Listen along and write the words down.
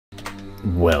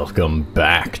Welcome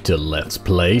back to Let's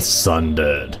Play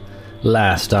Sundered.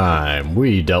 Last time,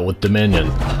 we dealt with Dominion.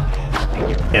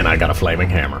 And I got a flaming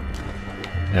hammer.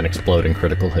 And exploding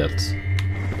critical hits.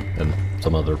 And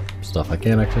some other stuff I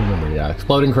can't actually remember. Yeah,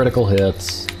 exploding critical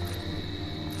hits.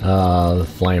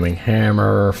 Flaming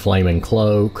hammer, flaming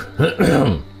cloak.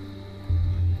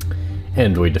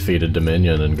 And we defeated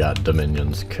Dominion and got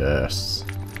Dominion's curse.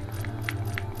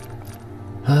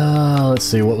 Let's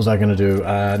see, what was I gonna do?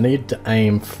 I need to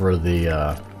aim for the,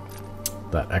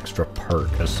 that extra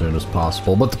perk as soon as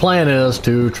possible. But the plan is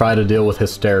to try to deal with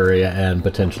hysteria and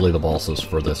potentially the bosses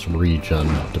for this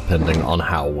region, depending on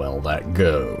how well that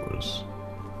goes.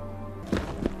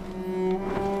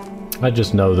 I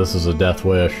just know this is a death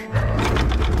wish.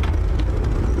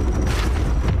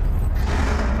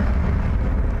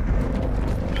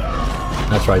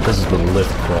 That's right, this is the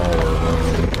lift crawler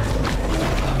room.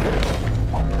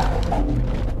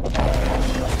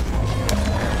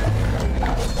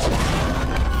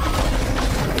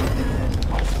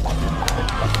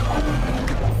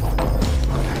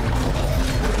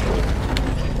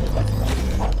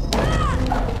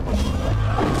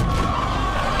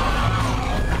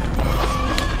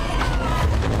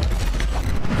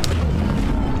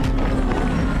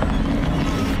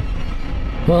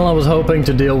 Well, I was hoping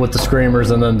to deal with the screamers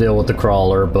and then deal with the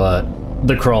crawler, but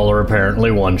the crawler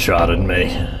apparently one-shotted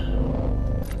me.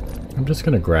 I'm just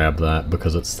gonna grab that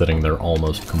because it's sitting there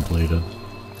almost completed.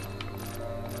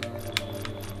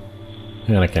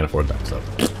 And I can't afford that, so...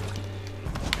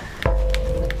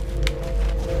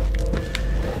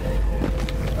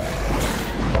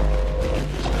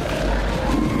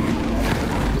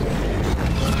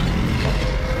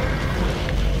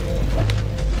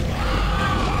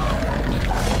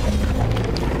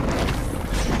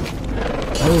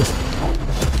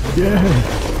 Oh, yeah,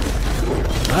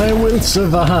 I will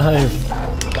survive.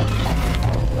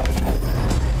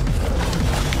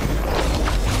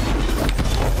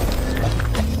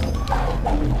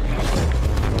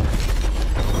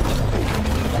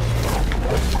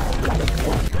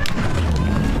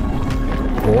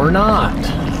 Or not.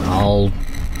 I'll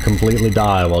completely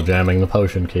die while jamming the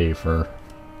potion key for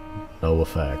no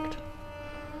effect.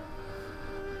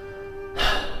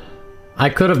 I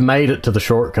could have made it to the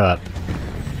shortcut.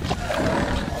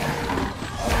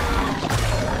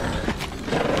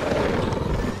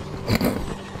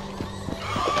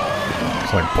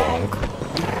 It's like bonk.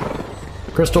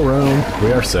 Crystal room,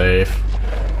 we are safe.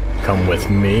 Come with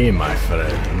me, my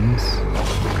friends.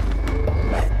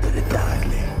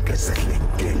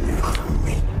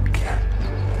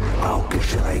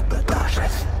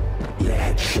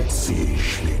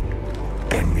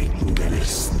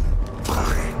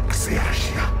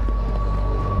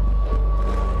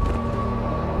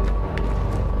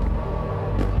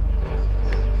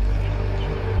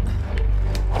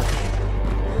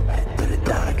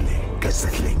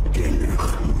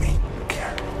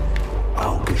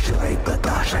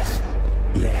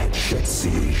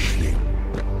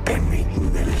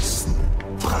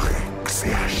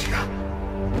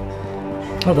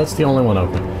 Oh, that's the only one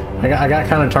open. I got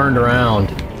kind of turned around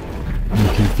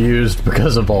and confused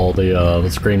because of all the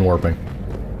screen warping.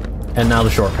 And now the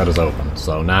shortcut is open,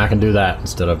 so now I can do that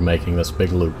instead of making this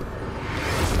big loop.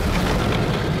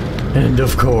 And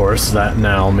of course, that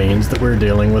now means that we're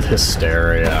dealing with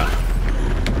hysteria.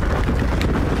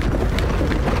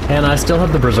 And I still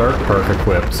have the Berserk perk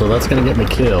equipped, so that's gonna get me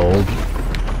killed.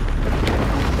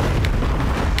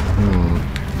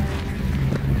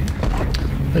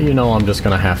 But you know I'm just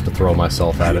gonna have to throw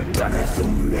myself at it.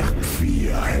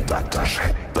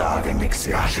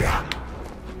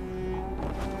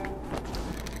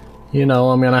 You know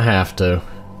I'm gonna have to.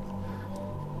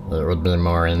 It would be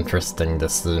more interesting to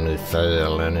see me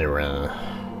fail anyway.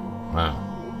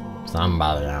 Well,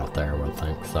 somebody out there would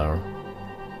think so.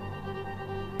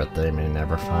 But they may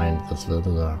never find this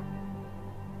video.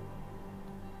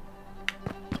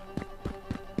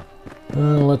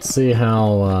 Let's see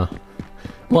how,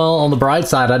 well, on the bright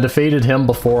side, I defeated him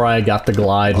before I got the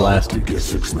glide last...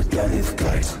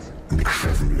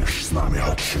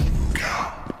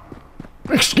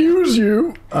 Excuse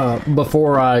you!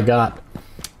 Before I got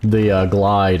the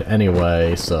glide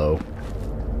anyway, so...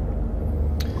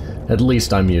 At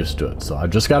least I'm used to it, so I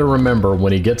just gotta remember,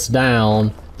 when he gets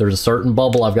down, there's a certain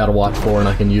bubble I've gotta watch for, and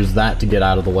I can use that to get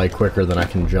out of the way quicker than I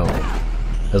can jump.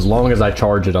 As long as I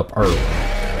charge it up early.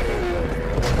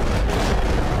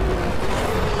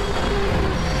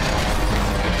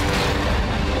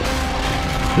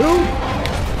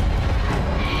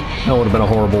 That would have been a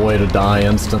horrible way to die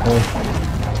instantly.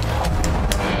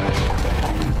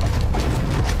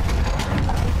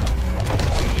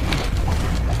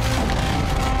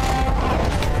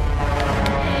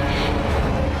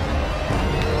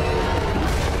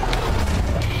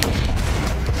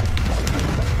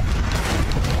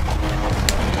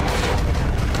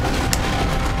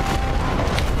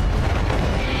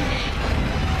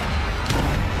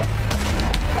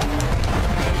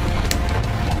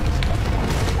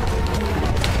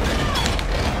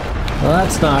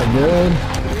 That's not good.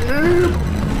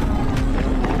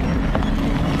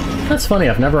 That's funny,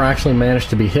 I've never actually managed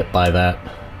to be hit by that,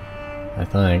 I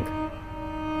think.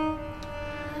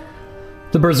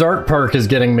 The Berserk perk is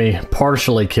getting me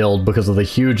partially killed because of the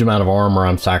huge amount of armor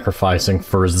I'm sacrificing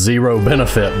for zero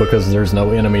benefit because there's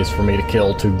no enemies for me to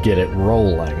kill to get it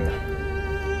rolling.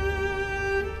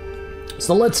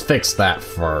 So let's fix that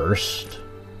first.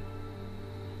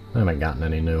 I haven't gotten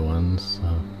any new ones,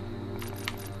 so.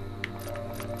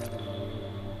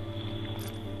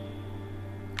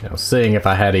 You know, seeing if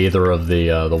I had either of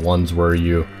the ones where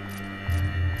you,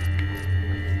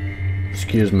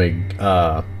 excuse me,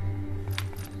 not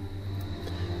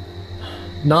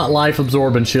life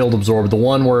absorb and shield absorb, the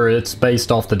one where it's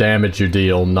based off the damage you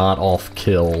deal, not off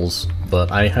kills,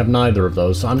 but I have neither of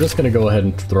those, so I'm just gonna go ahead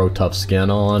and throw tough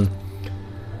skin on,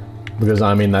 because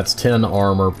I mean that's 10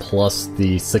 armor plus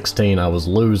the 16 I was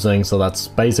losing, so that's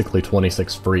basically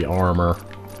 26 free armor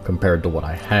compared to what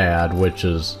I had, which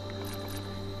is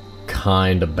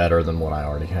kind of better than what I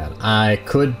already had. I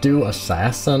could do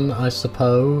Assassin, I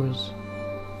suppose.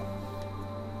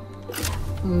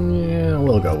 Yeah,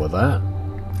 we'll go with that.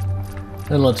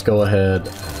 And let's go ahead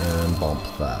and bump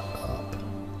that up.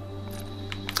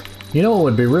 You know what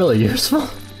would be really useful?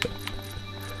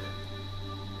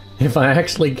 If I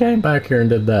actually came back here and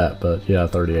did that, but yeah,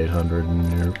 3,800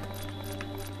 nope.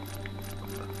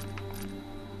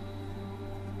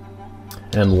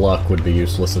 And luck would be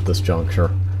useless at this juncture.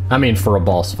 I mean, for a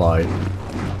boss fight.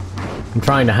 I'm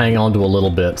trying to hang on to a little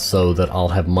bit so that I'll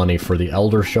have money for the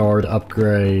Elder Shard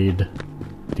upgrade,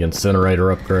 the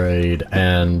incinerator upgrade,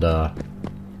 and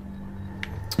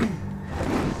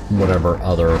whatever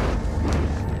other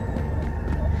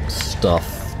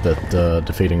stuff that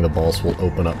defeating the boss will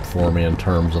open up for me in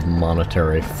terms of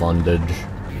monetary fundage.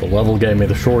 The level gave me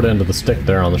the short end of the stick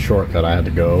there on the shortcut. I had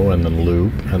to go and then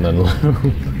loop and then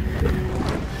loop.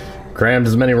 Crammed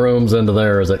as many rooms into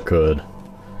there as it could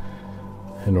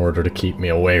in order to keep me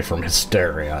away from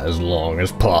hysteria as long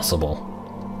as possible.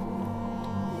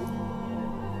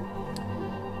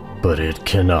 But it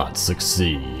cannot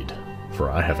succeed, for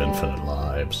I have infinite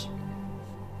lives.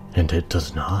 And it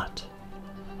does not.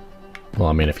 Well,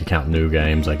 I mean, if you count new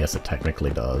games, I guess it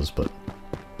technically does, but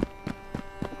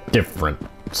different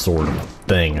sort of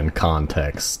thing and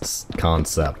context,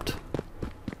 concept.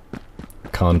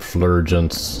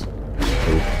 Conflurgence.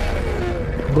 Boop.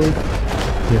 Boop.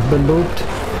 You've been booped.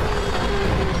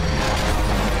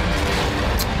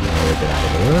 Now we get out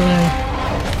of the way.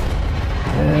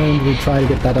 And we try to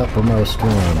get that uppermost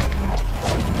one.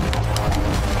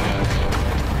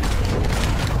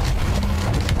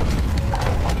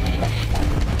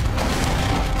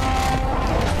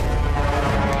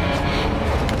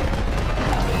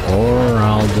 Or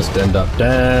I'll just end up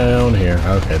down here.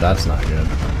 Okay, that's not good.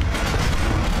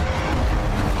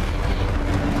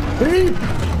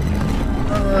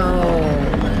 Oh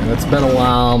man, it's been a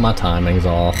while, my timing's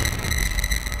off.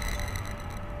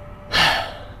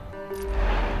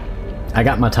 I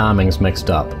got my timings mixed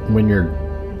up. When you're...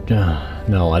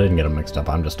 no, I didn't get them mixed up,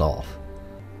 I'm just off.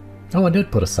 Oh, I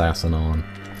did put Assassin on.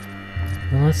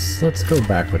 Well, let's go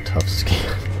back with Tough Skin.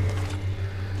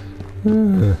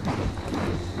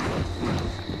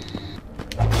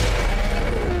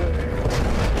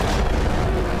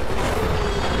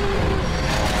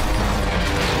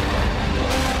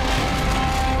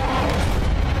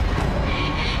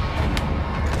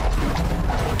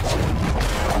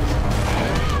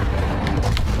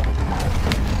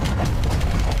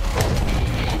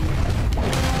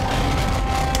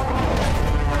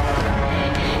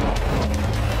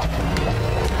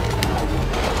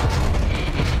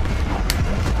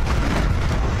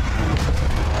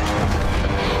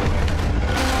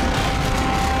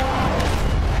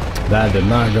 That did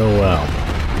not go well.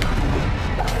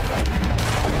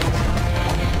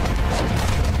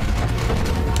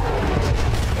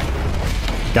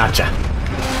 Gotcha.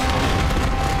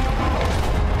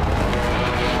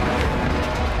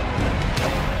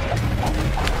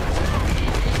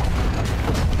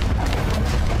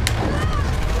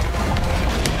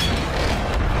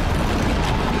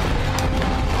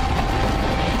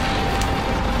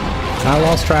 I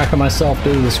lost track of myself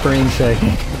due to the screen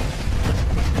shaking.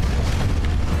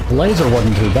 The laser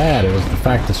wasn't too bad, it was the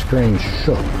fact the screen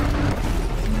shook.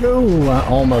 No, I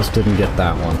almost didn't get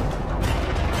that one.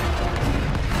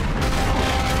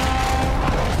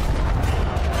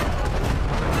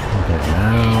 Okay,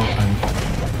 now I'm...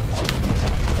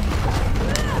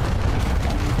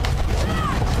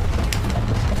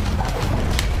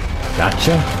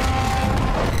 Gotcha.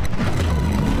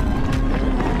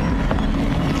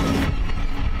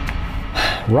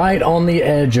 Right on the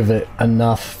edge of it,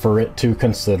 enough for it to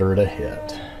consider it a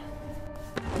hit.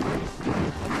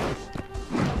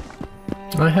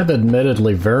 I have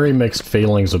admittedly very mixed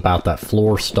feelings about that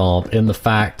floor stomp in the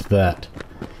fact that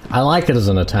I like it as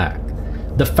an attack.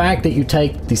 The fact that you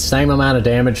take the same amount of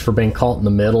damage for being caught in the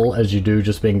middle as you do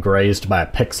just being grazed by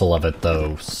a pixel of it,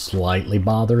 though, slightly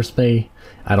bothers me.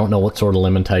 I don't know what sort of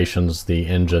limitations the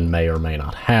engine may or may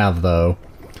not have, though.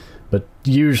 But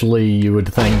usually you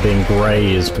would think being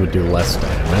grazed would do less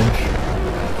damage.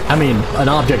 I mean, an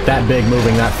object that big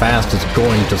moving that fast is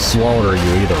going to slaughter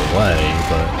you either way,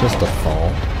 but just a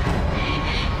thought.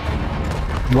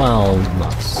 Well,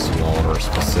 not slaughter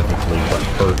specifically, but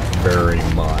hurt very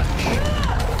much.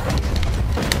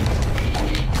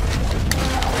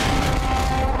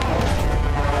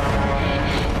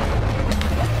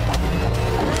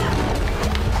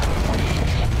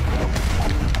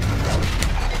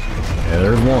 Okay,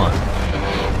 there's one.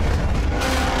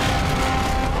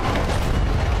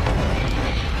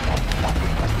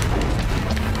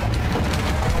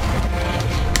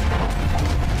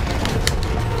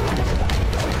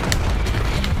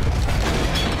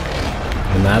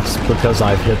 And that's because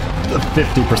I've hit the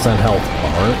 50% health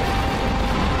part.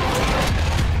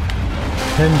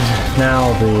 And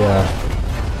now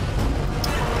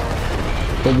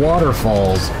the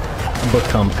waterfalls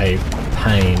become a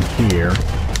pain here.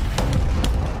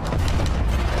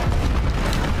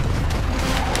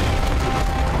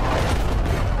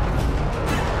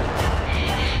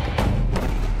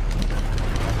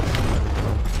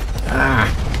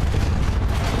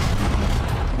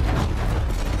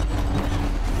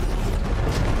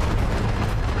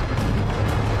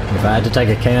 If I had to take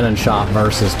a cannon shot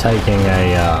versus taking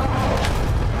a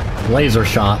laser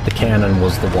shot, the cannon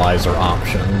was the wiser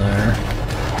option there.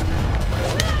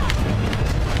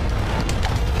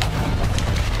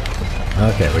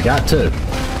 Okay, we got two.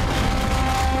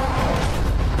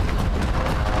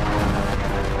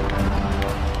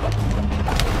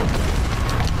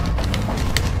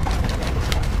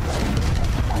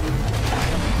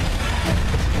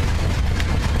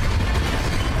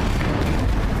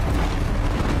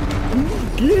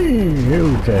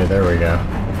 Okay, there we go.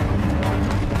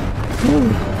 Whew.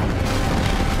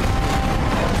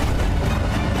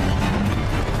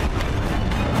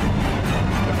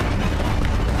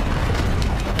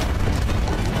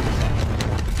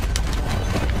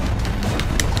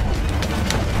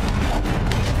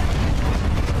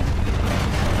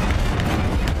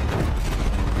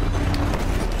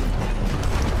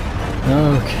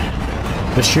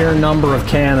 Okay. The sheer number of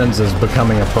cannons is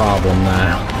becoming a problem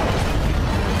now.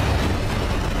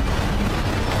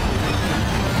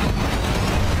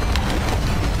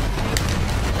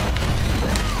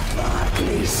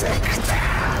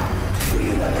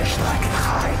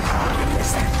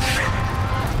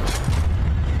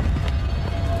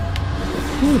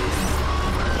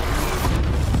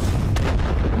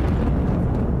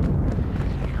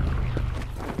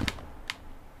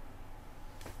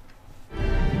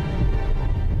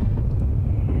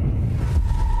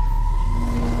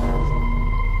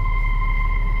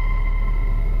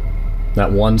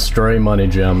 That one stray money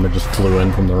gem that just flew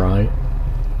in from the right.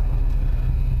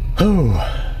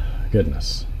 Oh,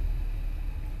 goodness.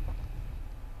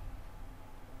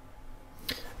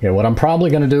 Okay, what I'm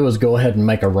probably going to do is go ahead and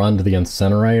make a run to the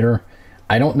incinerator.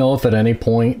 I don't know if at any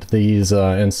point these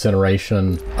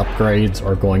incineration upgrades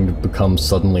are going to become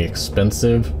suddenly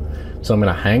expensive. So I'm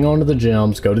going to hang on to the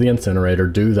gems, go to the incinerator,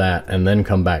 do that, and then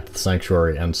come back to the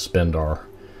sanctuary and spend our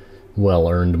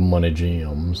well-earned money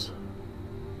gems.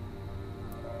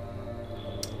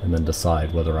 And then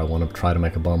decide whether I want to try to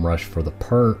make a bum rush for the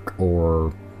perk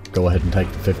or go ahead and take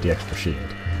the 50 extra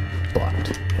shield.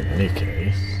 But, in any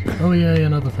case... Oh yeah,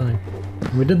 another thing.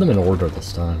 We did them in order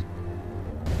this time.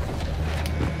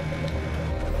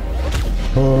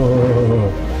 Oh,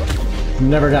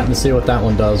 never gotten to see what that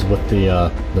one does with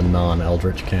the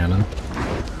non-Eldritch cannon.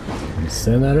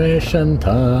 Incineration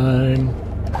time!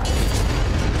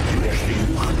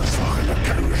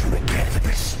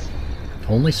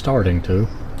 Only starting to.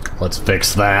 Let's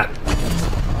fix that.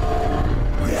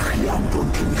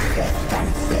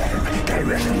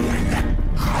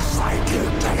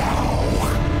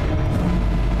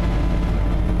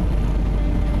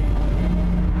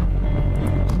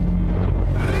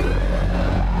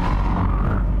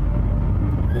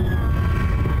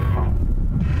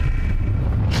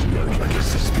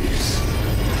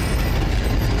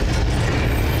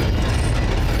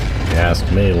 You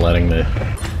asked me,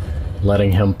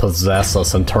 letting him possess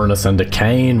us and turn us into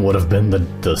Cain would have been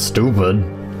the stupid.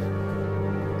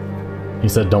 He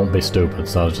said don't be stupid,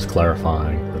 so I was just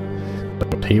clarifying.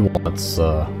 what he wants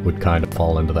would kind of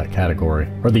fall into that category,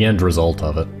 or the end result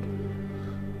of it.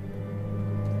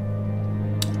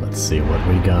 Let's see what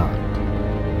we got.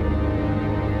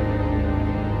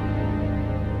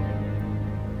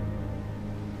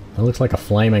 That looks like a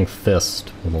flaming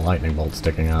fist with a lightning bolt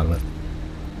sticking out of it.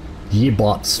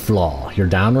 Yebot's Flaw. Your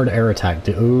downward air attack.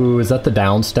 Ooh, is that the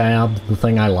down stab? The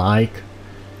thing I like?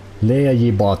 Leia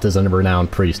Yebot is a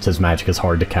renowned priest. His magic is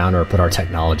hard to counter, but our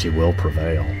technology will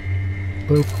prevail.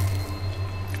 Boop.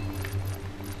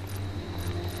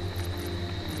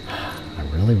 I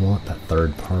really want that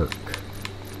third perk.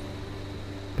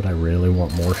 But I really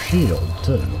want more shield,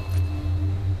 too.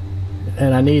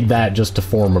 And I need that just to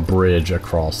form a bridge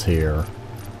across here.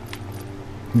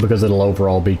 Because it'll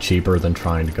overall be cheaper than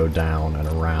trying to go down and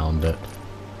around it.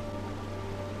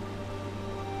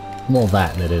 Well,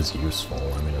 that and it is useful.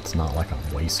 I mean, it's not like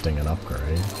I'm wasting an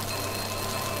upgrade.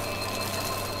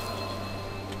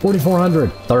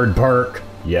 4,400! Third perk!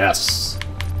 Yes!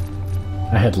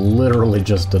 I had literally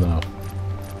just enough.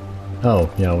 Oh,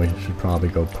 yeah, we should probably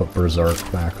go put Berserk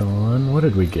back on. What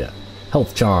did we get?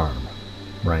 Health Charm.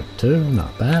 Rank 2,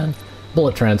 not bad.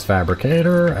 Bullet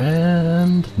Transfabricator,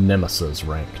 and Nemesis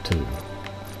rank 2.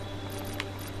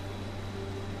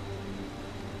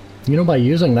 You know, by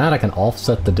using that I can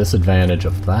offset the disadvantage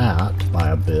of that by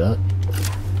a bit.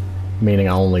 Meaning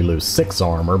I only lose 6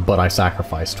 armor, but I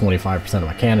sacrifice 25% of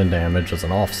my cannon damage as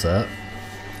an offset.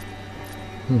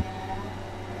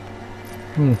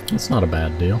 That's not a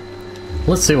bad deal.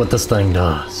 Let's see what this thing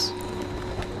does.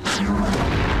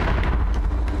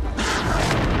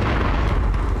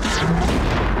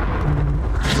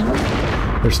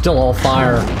 They're still all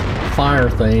fire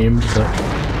themed,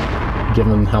 but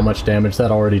given how much damage that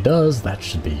already does, that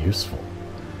should be useful.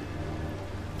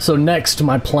 So next,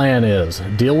 my plan is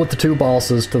deal with the 2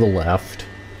 bosses to the left,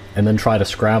 and then try to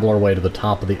scrabble our way to the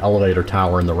top of the elevator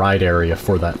tower in the right area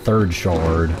for that 3rd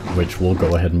shard, which will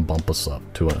go ahead and bump us up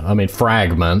to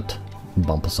fragment, and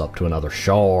bump us up to another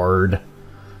shard.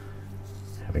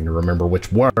 Having to remember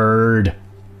which word.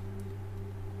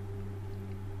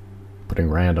 Putting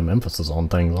random emphasis on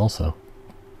things also.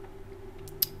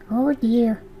 Oh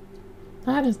dear.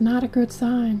 That is not a good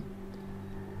sign.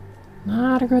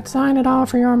 Not a good sign at all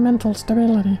for your mental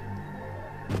stability.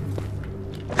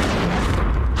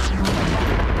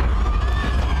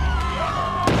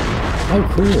 Oh,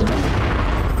 cool.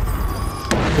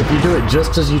 If you do it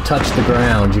just as you touch the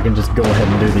ground, you can just go ahead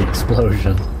and do the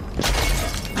explosion.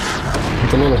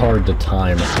 It's a little hard to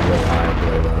time it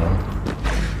reliably, though.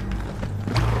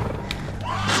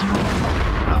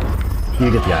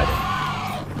 You get the idea.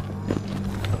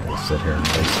 I'm gonna sit here and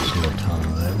waste your time.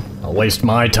 I'll waste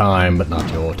my time, but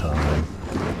not your time.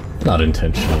 Not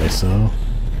intentionally so.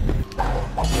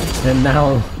 And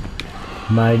now,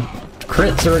 my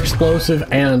crits are explosive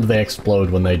and they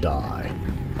explode when they die.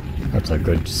 That's a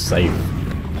good, safe,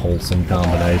 wholesome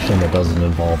combination that doesn't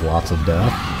involve lots of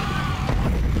death.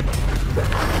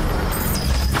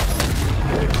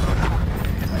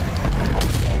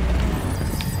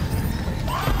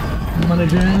 Money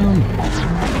jam.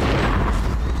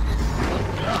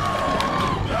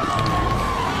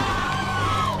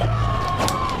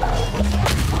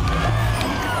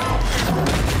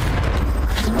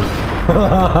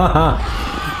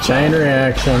 Chain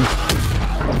reaction.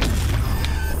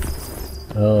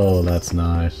 Oh, that's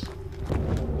nice.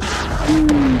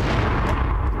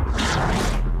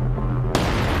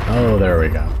 Oh, there we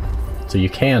go. So you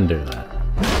can do that.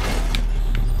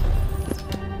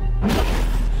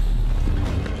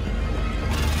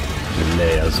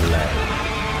 Leia's Lair.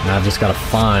 Now I've just got to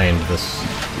find this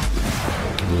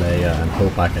Leia and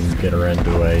hope I can get her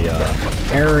into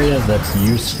a area that's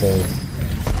useful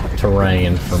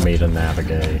terrain for me to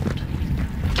navigate.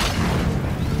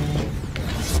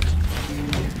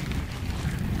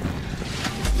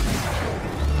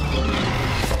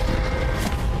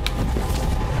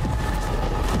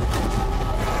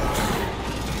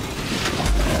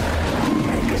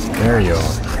 There you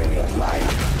are.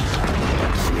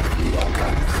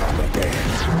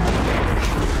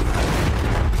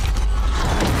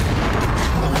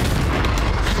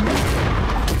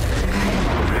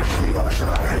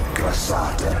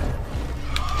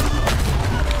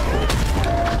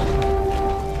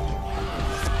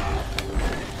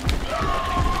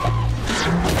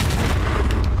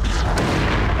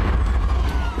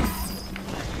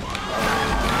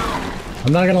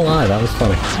 I'm not gonna lie, that was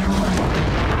funny.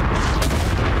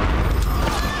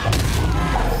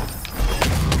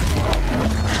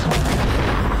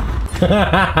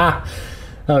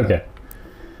 Okay.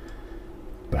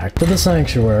 Back to the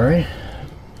sanctuary.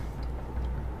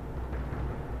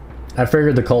 I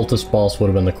figured the cultist boss would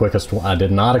have been the quickest one. I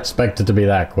did not expect it to be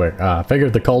that quick. I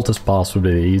figured the cultist boss would be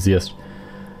the easiest.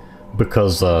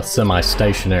 Because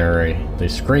semi-stationary, the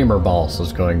screamer boss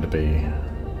is going to be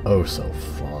oh so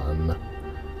fun.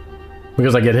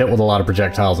 Because I get hit with a lot of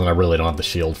projectiles and I really don't have the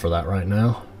shield for that right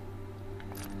now.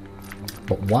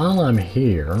 But while I'm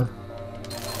here,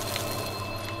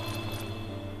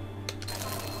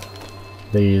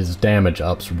 these damage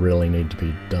ups really need to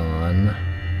be done.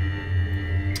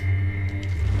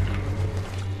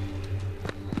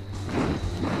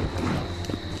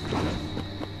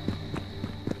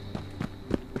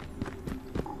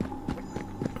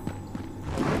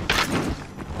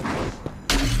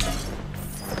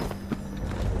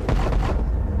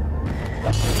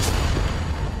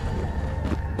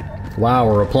 Wow,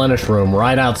 a replenish room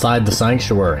right outside the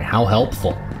sanctuary. How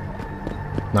helpful.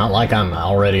 Not like I'm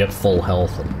already at full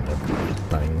health and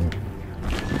everything.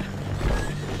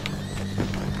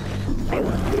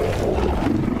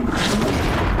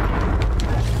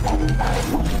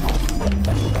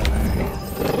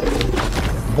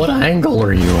 What angle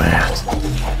are you at?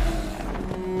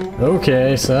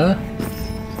 Okay, sir.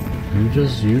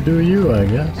 You do you, I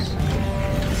guess.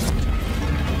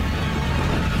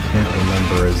 Can't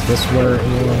remember, is this where it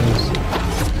was?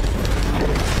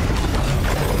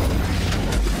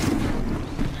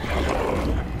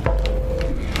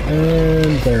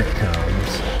 And there it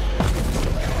comes.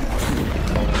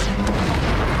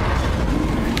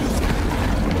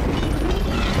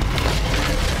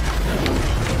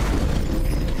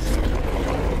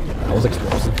 That was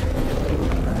explosive.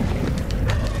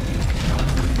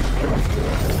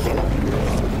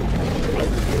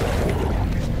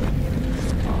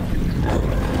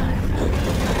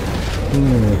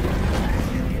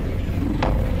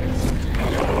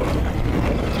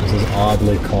 This is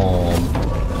oddly calm.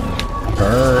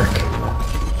 Perk.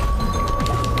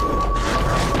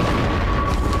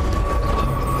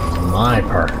 My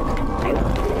perk.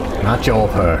 Not your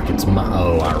perk, it's my...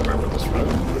 Oh, I remember this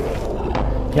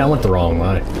road. Yeah, I went the wrong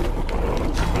way.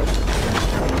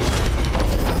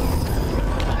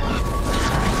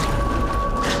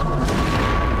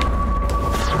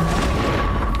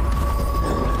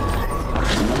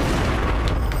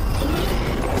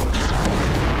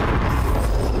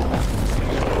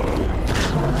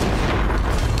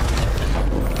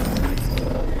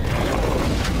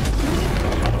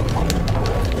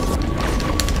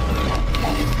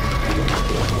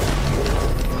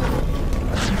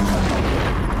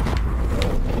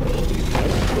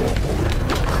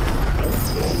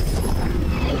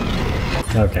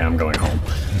 Okay, I'm going home.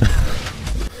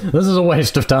 This is a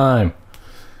waste of time.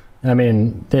 I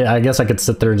mean, I guess I could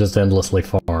sit there and just endlessly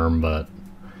farm, but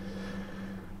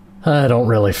I don't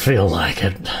really feel like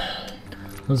it.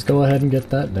 Let's go ahead and get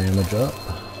that damage up.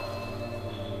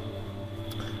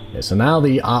 Okay, so now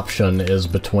the option is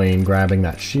between grabbing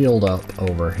that shield up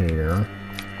over here,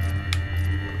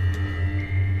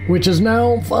 which is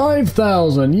now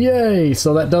 5,000, yay!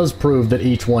 So that does prove that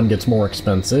each one gets more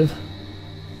expensive.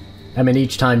 I mean,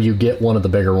 each time you get one of the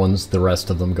bigger ones, the rest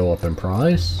of them go up in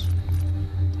price.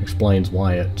 Explains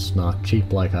why it's not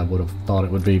cheap like I would have thought it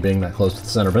would be, being that close to the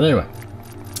center, but anyway.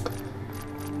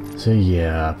 So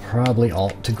yeah, probably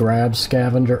ought to grab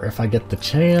Scavenger if I get the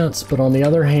chance, but on the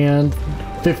other hand,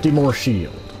 50 more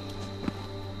shield.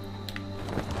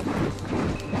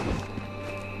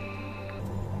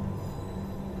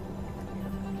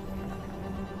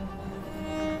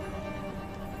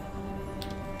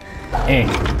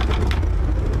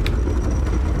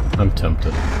 I'm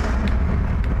tempted.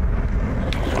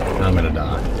 I'm gonna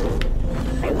die.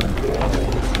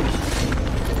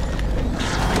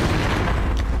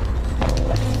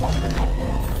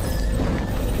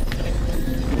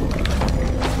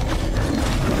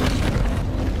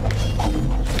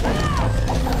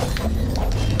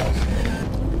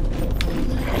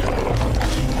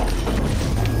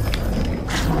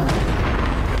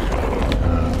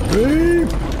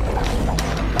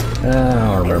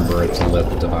 I'll remember it's a lip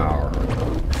devour.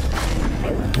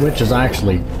 Which is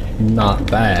actually not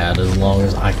bad as long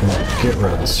as I can get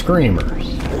rid of the screamers.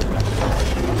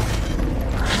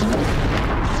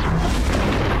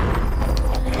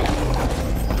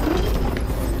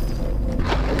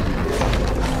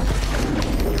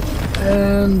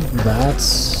 And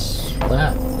that's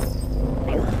that.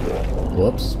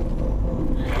 Whoops.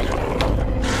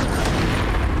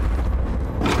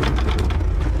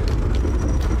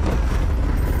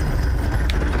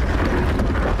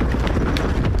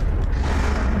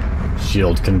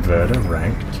 Shield converter,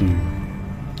 rank 2.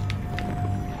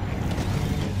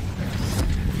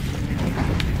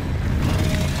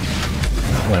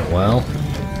 That went well.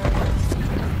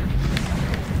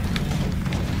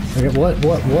 Okay, what?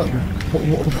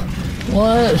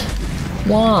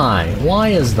 Why? Why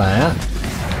is that?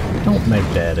 Don't make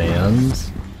dead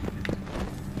ends.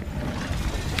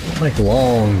 Don't make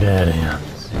long dead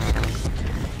ends.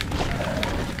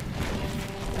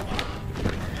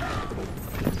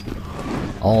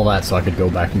 All that so I could go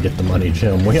back and get the money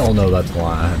gem. We all know that's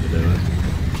why I had to do it.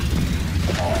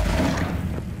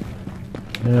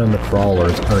 And the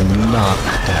crawlers are not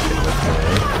happy with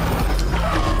me.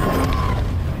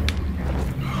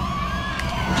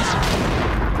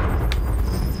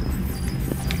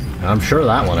 I'm sure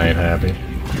that one ain't happy.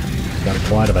 Got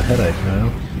quite of a headache now.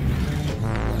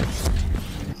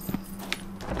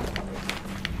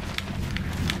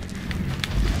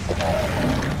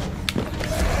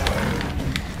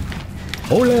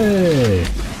 Ole!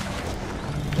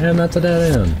 And that's a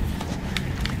dead end.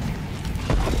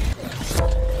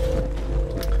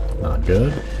 Not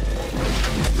good.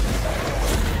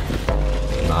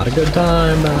 Not a good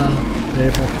time,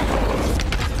 people.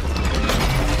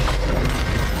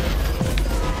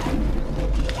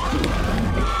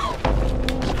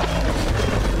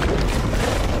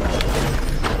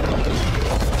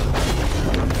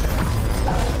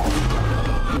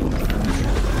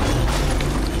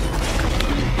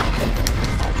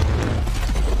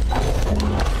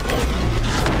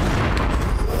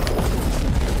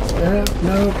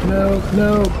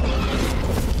 Nope.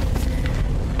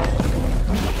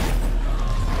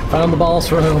 Found the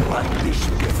boss room.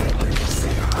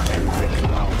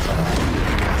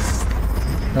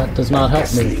 That does not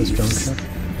help me at this juncture.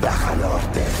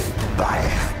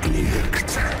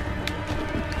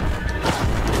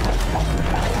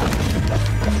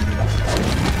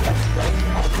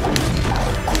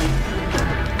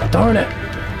 Darn it!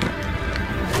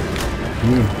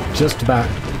 You've just about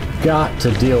got to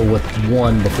deal with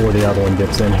one before the other one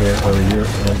gets in here, or you're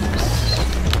in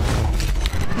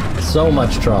so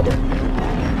much trouble.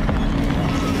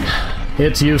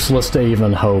 It's useless to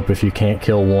even hope if you can't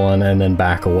kill one and then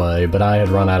back away, but I had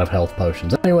run out of health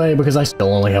potions anyway because I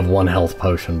still only have one health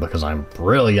potion because I'm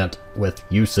brilliant with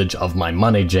usage of my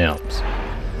money gems.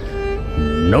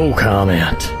 No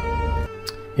comment.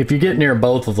 If you get near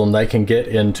both of them, they can get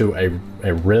into a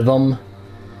rhythm,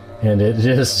 and it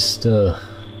just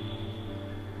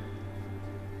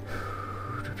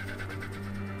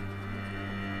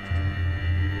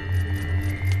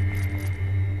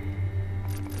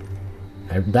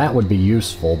that would be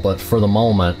useful, but for the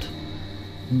moment,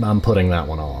 I'm putting that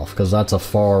one off, because that's a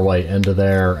far way into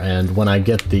there, and when I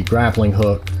get the grappling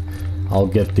hook, I'll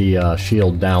get the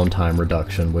shield downtime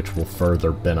reduction, which will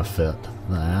further benefit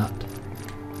that.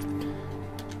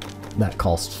 That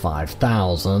costs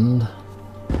 5,000.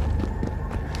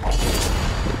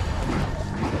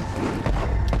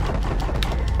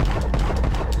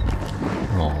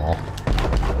 Aww.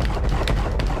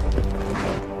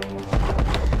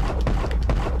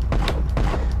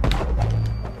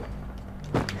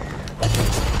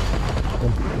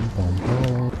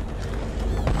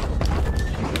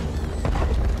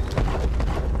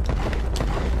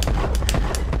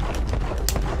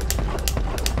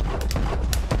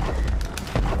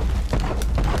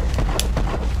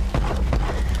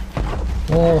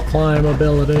 Wall climb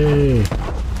ability.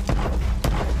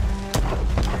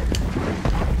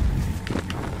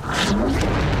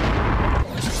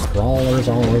 Crawlers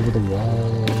all over the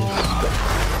walls.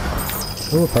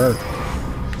 Ooh, a perk.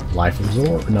 Life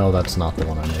absorb. No, that's not the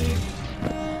one I need.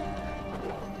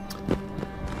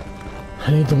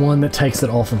 I need the one that takes it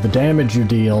off of the damage you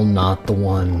deal, not the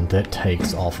one that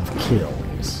takes off of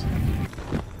kills.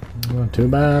 Well, too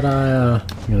bad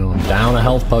you know, I'm down a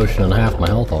health potion and half my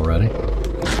health already.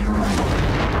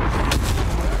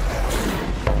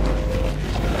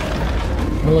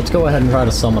 Well, let's go ahead and try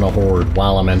to summon a horde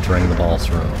while I'm entering the boss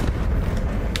room.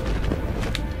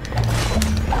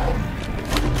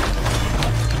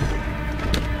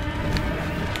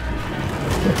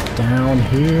 Get down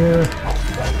here.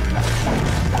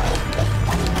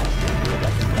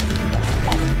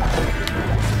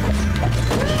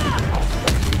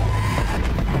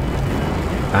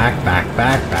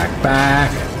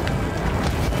 Back.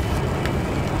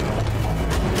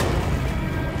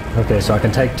 Okay, so I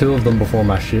can take two of them before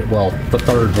my shield. Well, the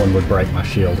third one would break my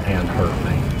shield and hurt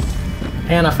me.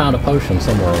 And I found a potion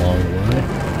somewhere along the way.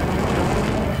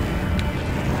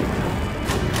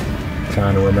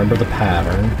 Trying to remember the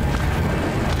pattern.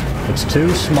 It's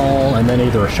too small, and then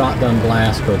either a shotgun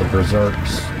blast or the berserk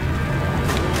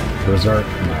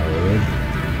mode.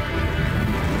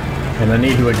 And I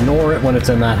need to ignore it when it's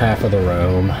in that half of the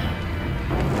room.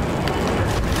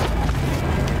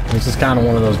 This is kind of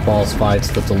one of those boss fights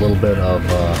that's a little bit of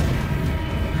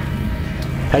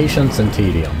Patience and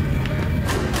tedium.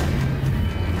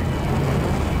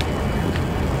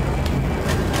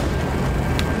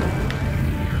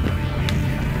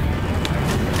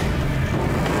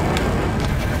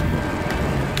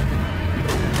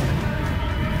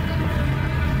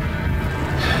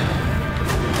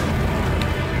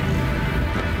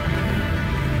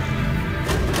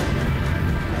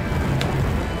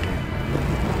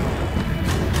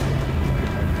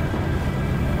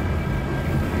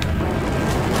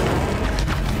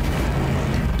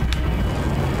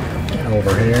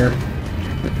 Over here.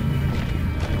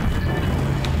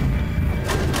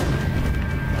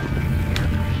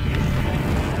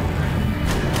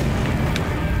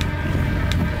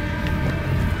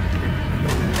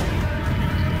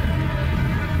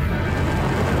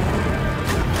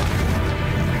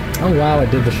 Oh wow, I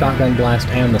did the shotgun blast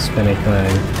and the spinny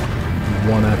thing.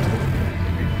 One after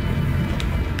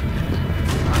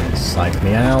the... Psych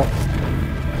me out.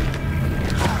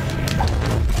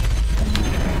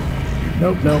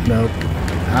 Nope, nope, nope.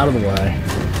 Out of the way.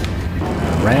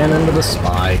 Ran into the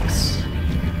spikes.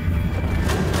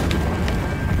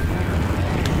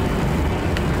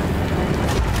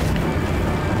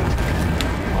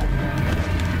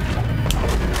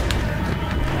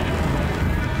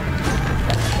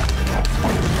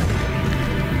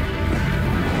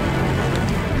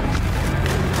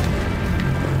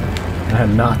 I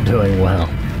am not doing well.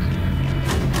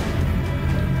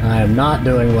 I am not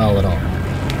doing well at all.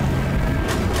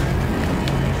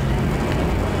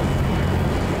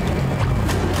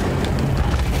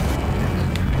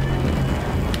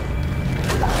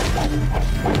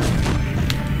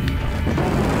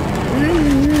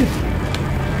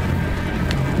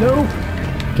 Nope.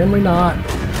 Can we not?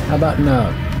 How about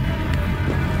no?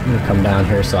 I'm gonna come down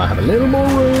here so I have a little more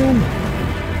room.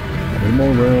 A little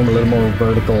more room, a little more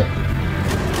vertical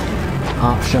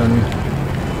option.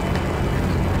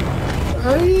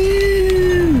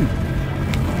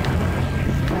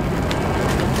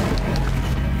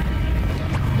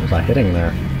 What was I hitting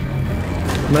there?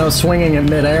 I mean, I was swinging in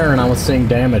midair and I was seeing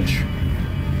damage.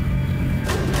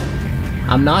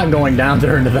 I'm not going down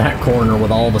there into that corner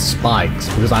with all the spikes,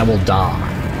 because I will die.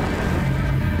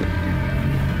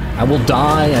 I will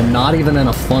die, and not even in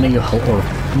a funny or,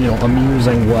 you know,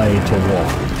 amusing way to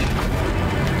watch.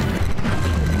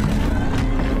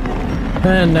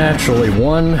 And naturally,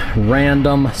 one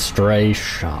random stray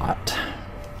shot.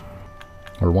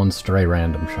 Or one stray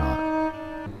random shot.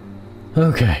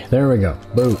 Okay, there we go.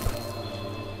 Boop.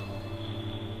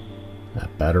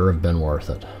 That better have been worth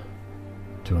it.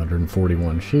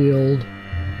 241 shield.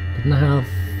 Didn't have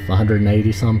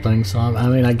 180 something, so I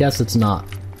mean, I guess it's not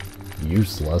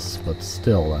useless, but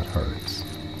still, that hurts.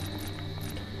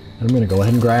 I'm gonna go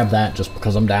ahead and grab that just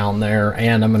because I'm down there,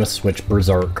 and I'm gonna switch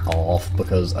Berserk off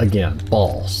because, again,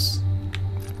 boss.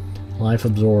 Life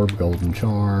Absorb, Golden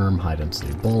Charm, High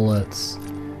Density Bullets,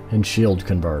 and Shield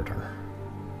Converter.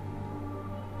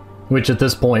 Which at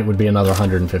this point would be another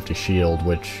 150 shield,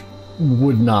 which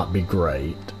would not be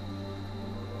great.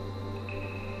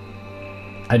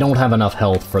 I don't have enough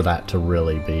health for that to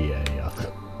really be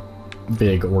a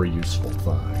big or useful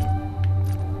thing.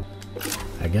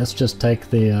 I guess just take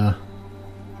the,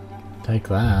 take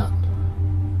that.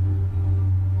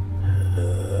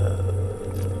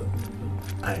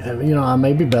 You know, I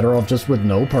may be better off just with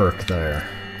no perk there.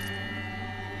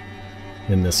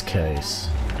 In this case.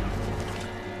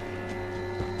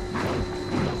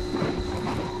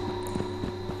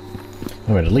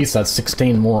 I mean, at least that's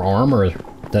 16 more armor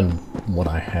than what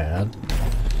I had.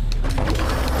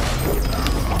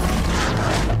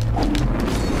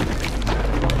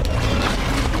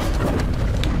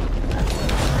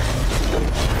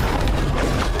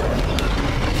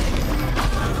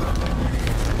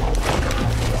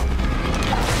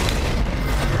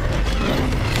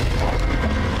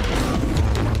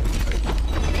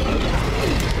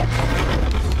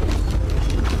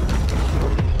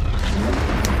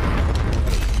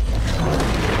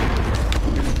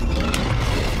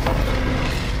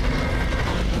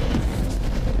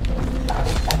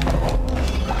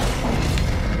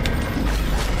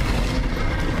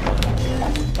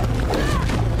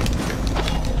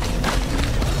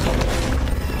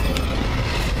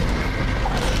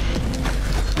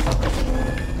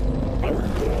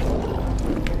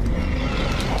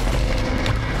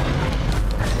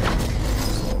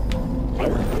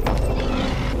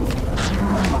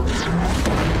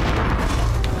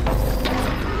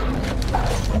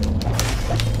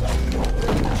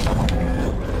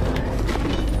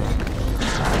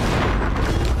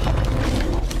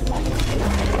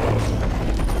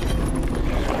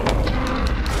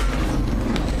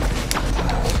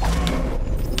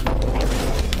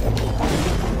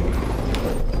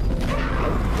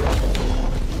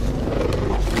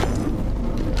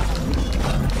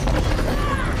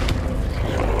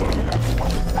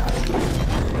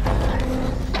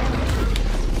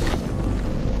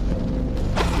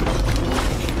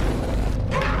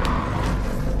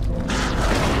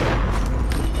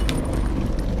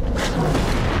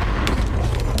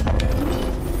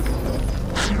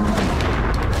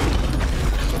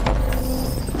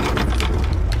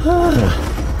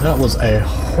 That was a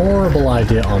horrible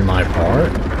idea on my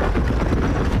part.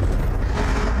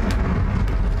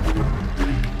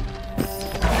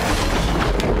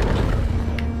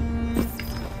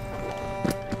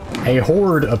 A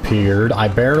horde appeared. I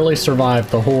barely survived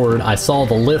the horde. I saw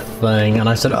the lift thing, and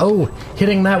I said, oh,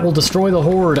 hitting that will destroy the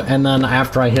horde. And then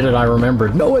after I hit it, I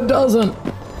remembered, no, it doesn't.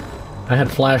 I had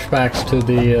flashbacks to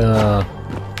the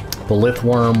lift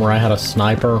worm where I had a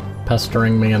sniper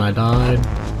pestering me and I died.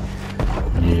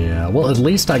 Yeah, well, at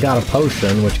least I got a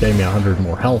potion, which gave me 100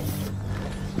 more health.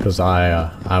 Because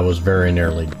I was very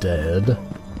nearly dead.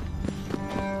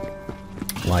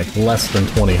 Like, less than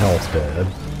 20 health dead.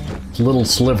 Little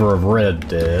sliver of red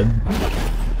dead.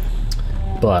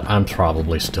 But I'm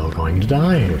probably still going to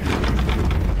die here.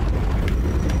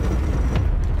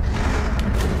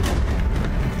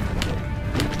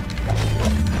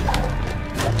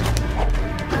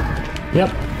 Yep.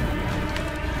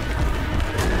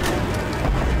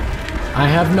 I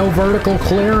have no vertical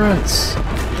clearance.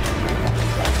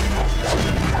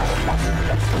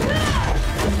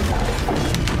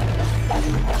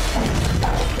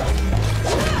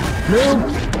 Nope.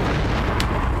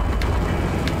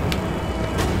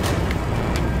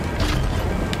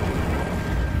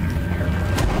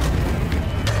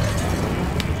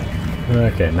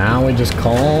 Okay, now we just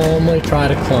calmly try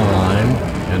to climb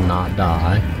and not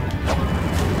die.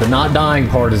 The not dying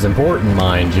part is important,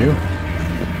 mind you.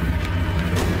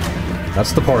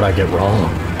 That's the part I get wrong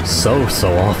so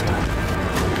often.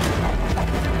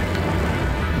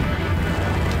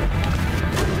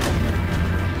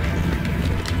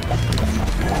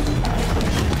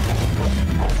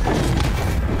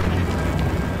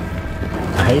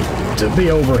 I hate to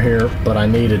be over here, but I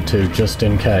needed to just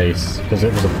in case, because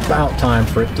it was about time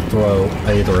for it to throw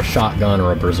either a shotgun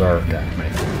or a berserk at me.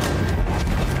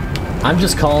 I'm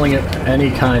just calling it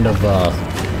any kind of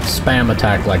spam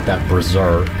attack like that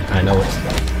berserk. I know it's...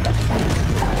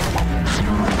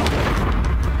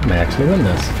 I may actually win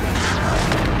this.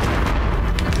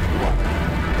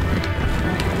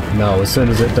 No, as soon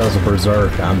as it does a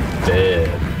berserk, I'm dead.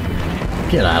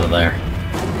 Get out of there.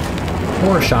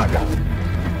 Or a shotgun.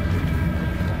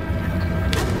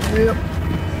 Yep.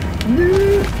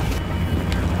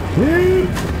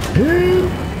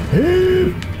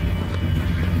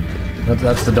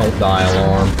 That's the don't die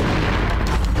alarm.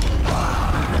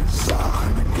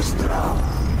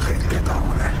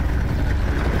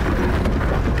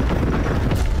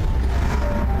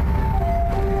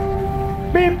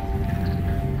 Beep.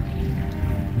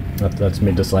 That's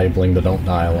me disabling the don't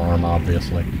die alarm,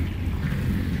 obviously.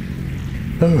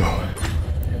 Ooh.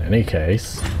 In any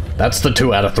case, that's the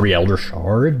 2 out of 3 Elder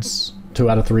Shards. 2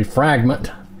 out of 3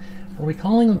 Fragment. Are we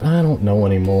calling them? I don't know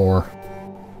anymore.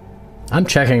 I'm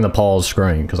checking the pause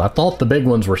screen, because I thought the big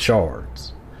ones were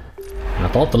shards. And I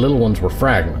thought the little ones were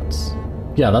fragments.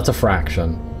 Yeah, that's a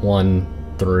fraction.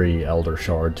 1, 3, Elder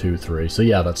Shard, 2, 3. So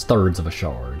yeah, that's thirds of a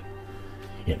shard.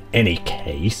 In any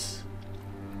case,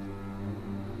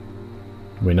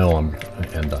 we know I'm going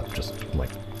to end up just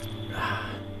like...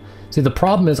 See, the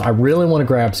problem is I really want to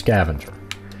grab Scavenger.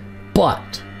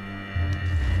 But,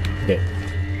 okay,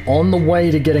 on the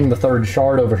way to getting the 3rd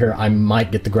shard over here, I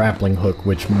might get the grappling hook,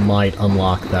 which might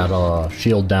unlock that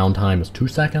shield downtime is 2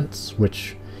 seconds,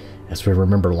 which, as we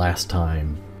remember last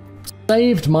time,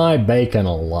 saved my bacon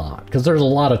a lot. Because there's a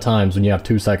lot of times when you have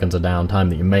 2 seconds of downtime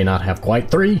that you may not have quite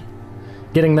 3.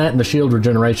 Getting that and the shield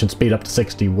regeneration speed up to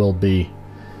 60 will be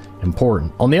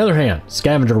important. On the other hand,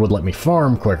 Scavenger would let me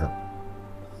farm quicker.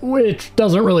 Which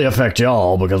doesn't really affect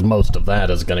y'all, because most of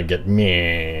that is going to get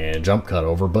meh jump cut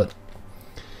over, but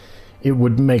it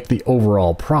would make the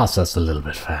overall process a little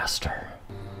bit faster.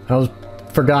 I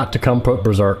forgot to come put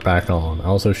Berserk back on.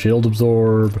 Also Shield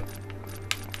Absorb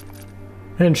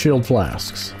and Shield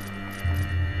Flasks.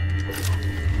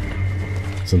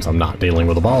 Since I'm not dealing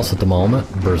with a boss at the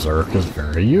moment, Berserk is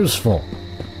very useful.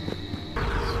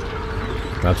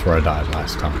 That's where I died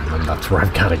last time, and that's where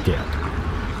I've got to get.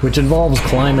 Which involves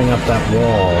climbing up that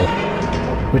wall,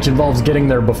 which involves getting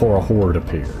there before a horde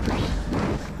appears.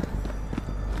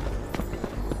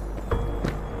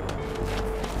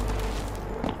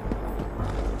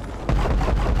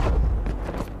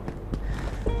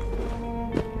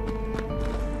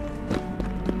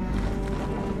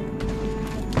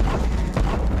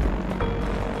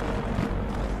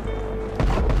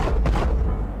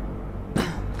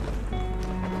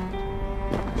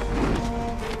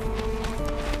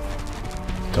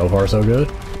 So far, so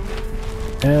good.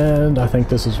 And I think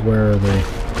this is where this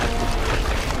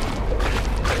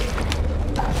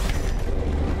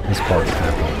part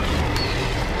happens.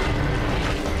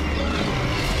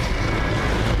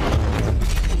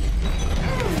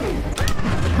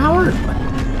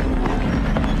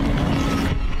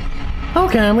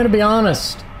 okay, I'm gonna be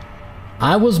honest.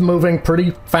 I was moving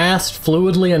pretty fast,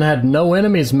 fluidly, and had no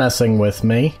enemies messing with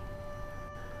me.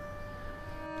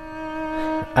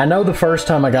 I know the first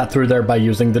time I got through there by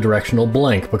using the directional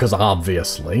blink, because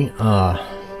obviously,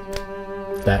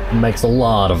 that makes a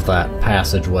lot of that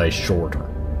passageway shorter.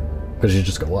 Because you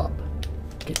just go up.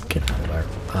 Get out of there.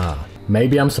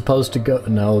 Maybe I'm supposed to go...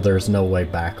 No, there's no way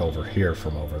back over here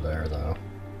from over there, though.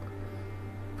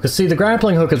 Because, see, the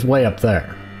grappling hook is way up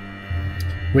there.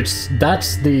 Which,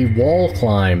 that's the wall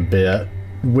climb bit,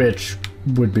 which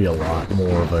would be a lot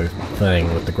more of a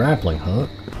thing with the grappling hook.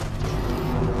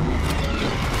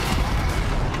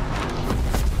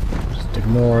 Just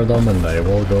ignore them and they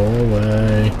will go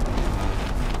away.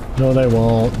 No, they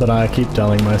won't, but I keep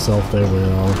telling myself they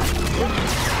will.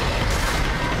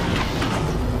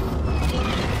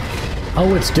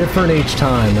 Oh, it's different each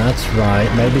time, that's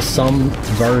right. Maybe some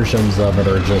versions of it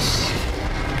are just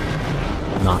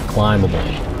not climbable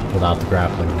without the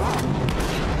grappling hook.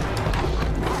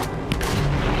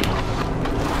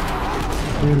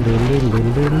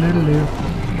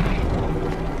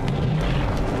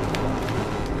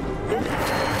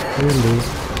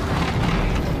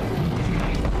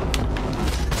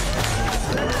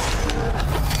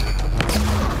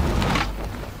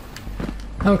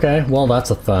 Okay, well that's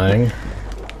a thing.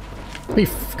 It'd be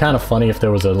kind of funny if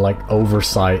there was a, like,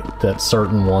 oversight that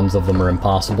certain ones of them are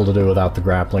impossible to do without the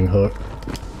grappling hook.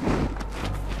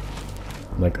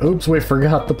 Like, oops, we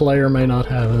forgot the player may not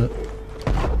have it.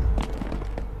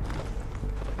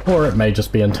 Or it may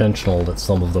just be intentional that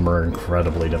some of them are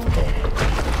incredibly difficult.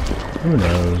 Who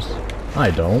knows?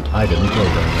 I don't. I didn't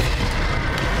program it.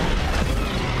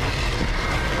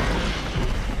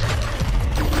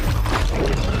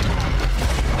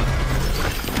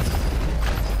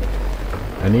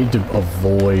 I need to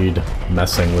avoid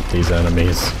messing with these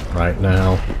enemies right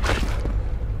now.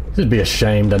 It'd be a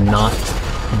shame to not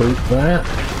boot that.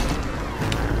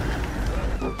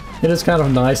 It is kind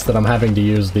of nice that I'm having to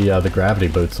use the gravity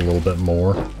boots a little bit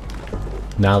more.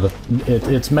 Now that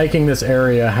it's making this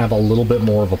area have a little bit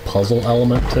more of a puzzle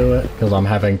element to it, because I'm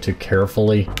having to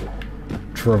carefully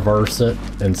traverse it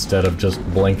instead of just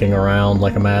blinking around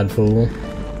like a mad fool.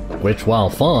 Which, while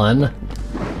fun,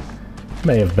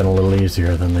 may have been a little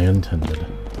easier than they intended.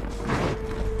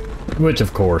 Which,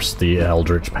 of course, the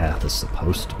Eldritch path is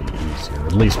supposed to be easier,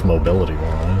 at least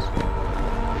mobility-wise.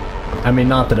 I mean,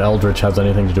 not that Eldritch has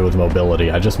anything to do with mobility,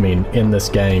 I just mean, in this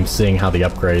game, seeing how the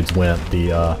upgrades went,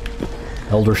 the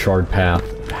Elder Shard path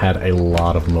had a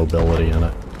lot of mobility in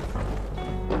it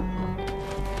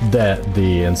that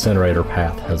the Incinerator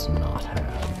path has not had.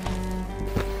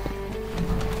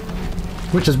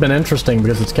 Which has been interesting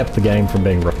because it's kept the game from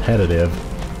being repetitive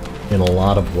in a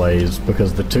lot of ways,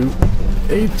 because the two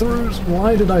playthroughs...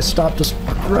 Why did I stop to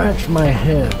scratch my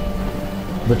head?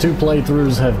 The two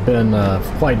playthroughs have been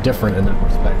quite different in that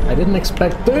respect. I didn't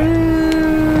expect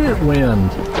the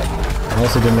wind. I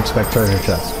also didn't expect treasure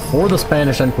chests. Or the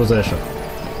Spanish Inquisition.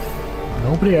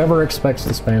 Nobody ever expects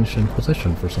the Spanish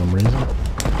Inquisition for some reason.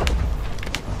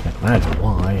 Can't imagine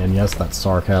why, and yes, that's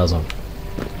sarcasm.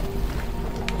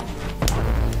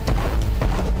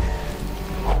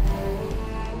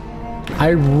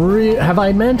 Have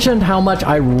I mentioned how much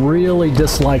I really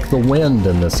dislike the wind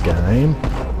in this game?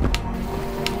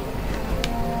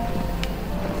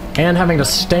 And having to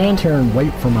stand here and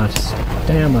wait for my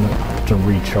stamina to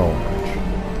recharge.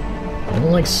 I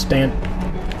don't like what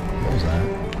was that?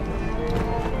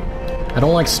 I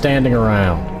don't like standing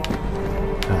around.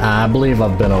 I believe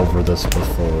I've been over this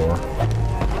before.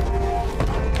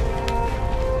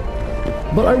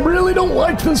 But I really don't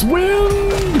like this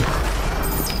wind!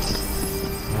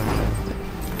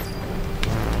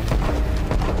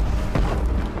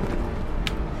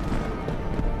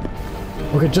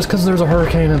 Okay, just because there's a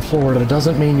hurricane in Florida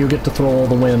doesn't mean you get to throw all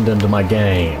the wind into my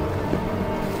game.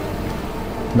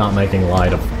 Not making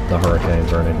light of the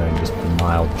hurricanes or anything, just a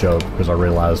mild joke, because I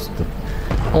realized that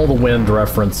all the wind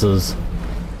references...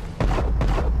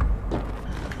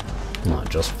 Not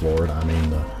just Florida, I mean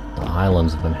the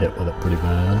islands have been hit with it pretty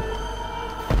bad.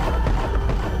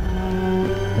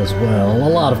 As well, a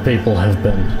lot of people have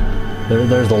been...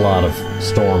 There's a lot of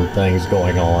storm things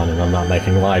going on, and I'm not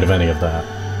making light of any of that.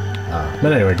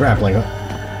 But anyway, grappling hook.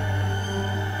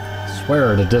 I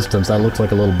swear at a distance that looks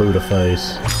like a little Buddha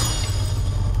face.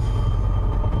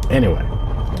 Anyway.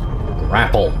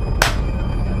 Grapple.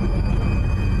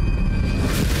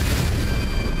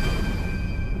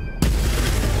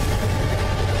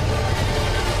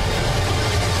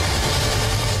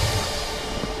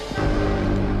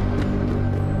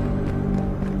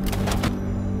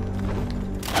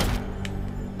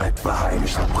 At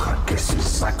waheimsam Prakis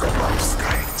Sakromska.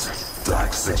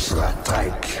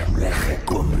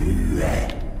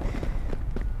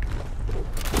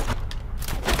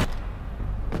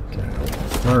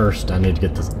 First, I need to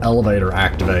get this elevator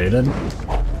activated.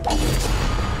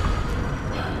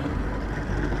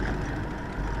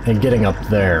 And getting up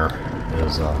there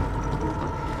is,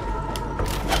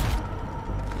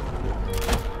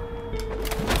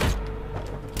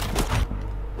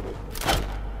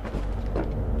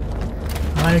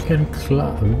 I can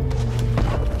climb.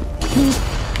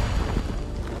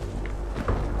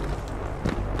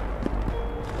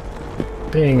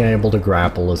 Being able to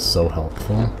grapple is so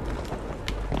helpful.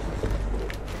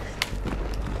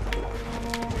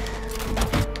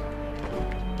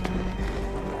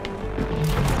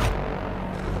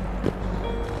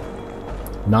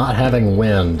 Not having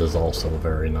wind is also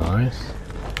very nice.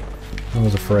 I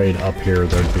was afraid up here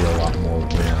there'd be a lot more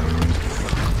wind.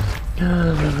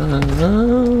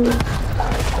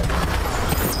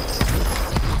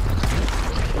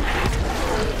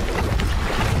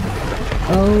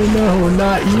 Oh no,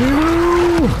 not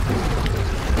you!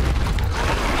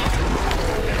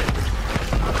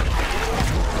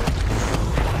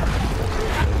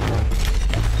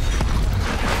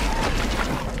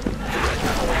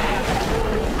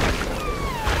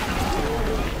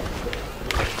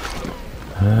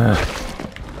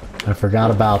 I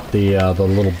forgot about the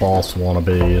little boss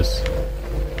wannabes,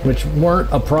 which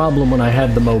weren't a problem when I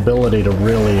had the mobility to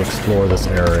really explore this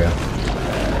area.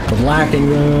 But lacking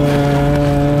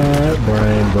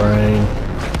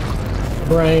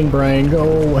brain, go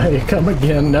away, come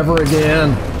again, never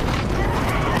again.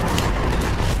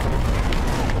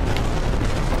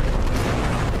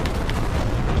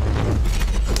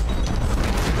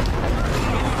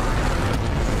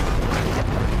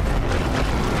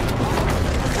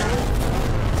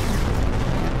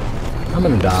 I'm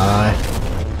gonna die.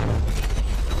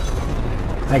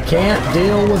 I can't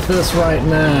deal with this right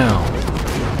now.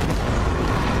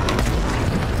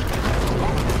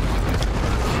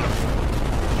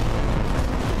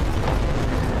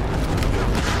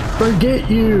 Forget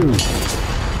you!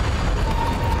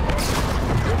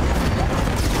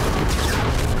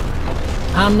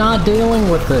 I'm not dealing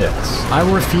with this. I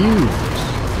refuse.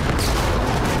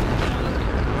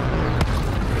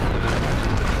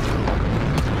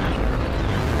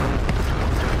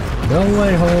 Go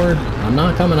away, Horde. I'm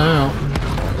not coming out.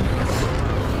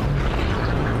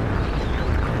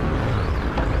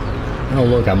 Oh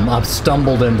look, I've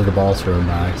stumbled into the boss room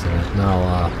by accident.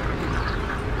 Now,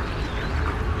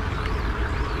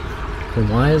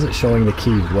 why is it showing the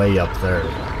key way up there?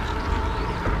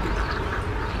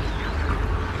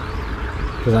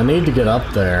 Because I need to get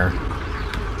up there.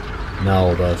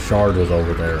 No, the shard was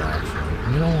over there,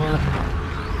 actually. You know what?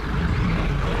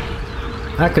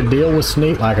 I could deal with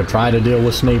Sneak. I could try to deal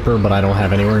with Sneaper, but I don't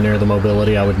have anywhere near the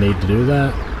mobility I would need to do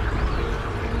that.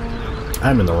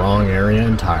 I'm in the wrong area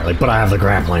entirely, but I have the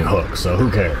grappling hook, so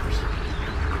who cares?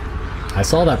 I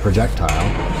saw that projectile.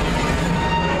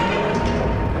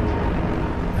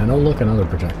 And oh look, another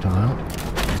projectile.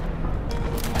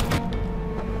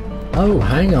 Oh,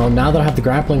 hang on, now that I have the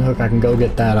grappling hook, I can go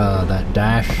get that, that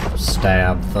dash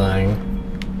stab thing.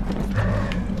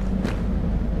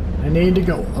 I need to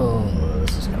go, oh,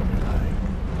 this is gonna be annoying.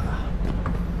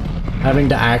 Having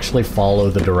to actually follow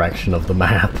the direction of the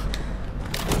map.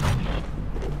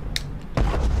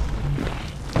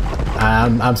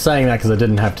 I'm saying that because I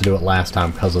didn't have to do it last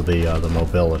time because of the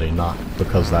mobility, not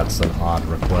because that's an odd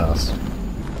request.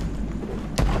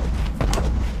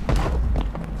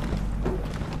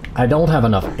 I don't have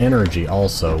enough energy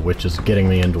also, which is getting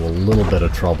me into a little bit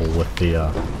of trouble with the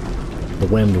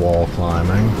wind wall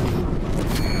climbing.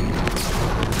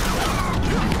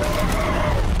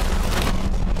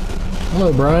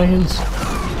 Hello, Brains.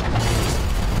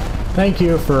 Thank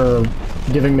you for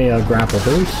giving me a grapple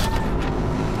boost.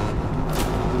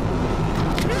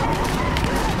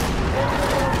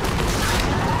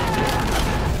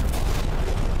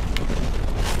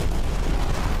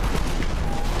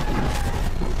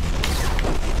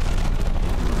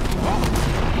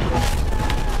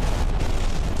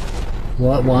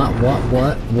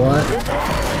 What?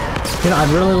 You know, I'd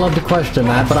really love to question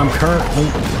that, but I'm currently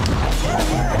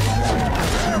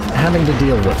having to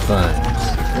deal with things.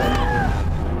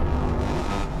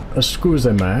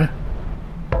 Excuse-me.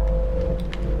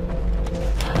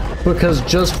 Because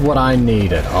just what I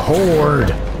needed. A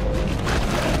horde!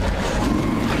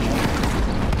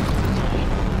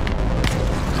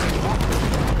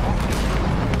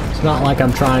 It's not like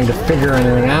I'm trying to figure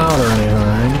anything out or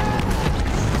anything.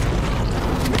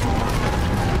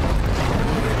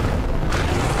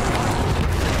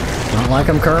 Like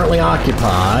I'm currently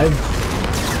occupied.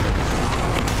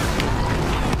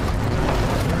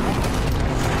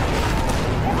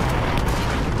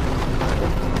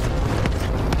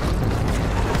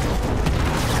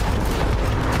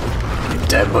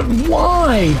 But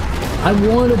why? I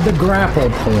wanted the grapple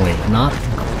point, not...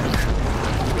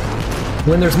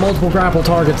 When there's multiple grapple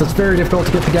targets, it's very difficult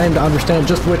to get the game to understand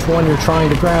just which one you're trying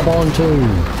to grab onto.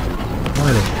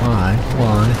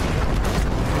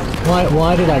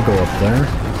 Why did I go up there?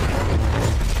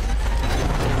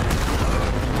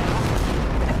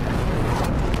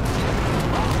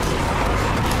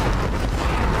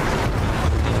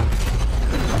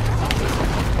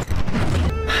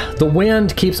 The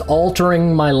wind keeps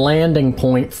altering my landing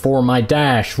point for my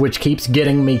dash, which keeps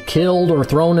getting me killed or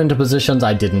thrown into positions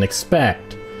I didn't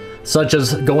expect. Such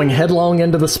as going headlong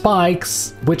into the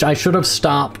spikes, which I should have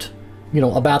stopped, you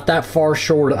know, about that far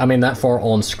short, I mean that far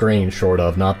on screen short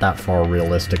of, not that far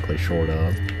realistically short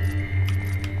of.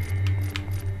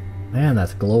 Man,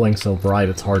 that's glowing so bright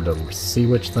it's hard to see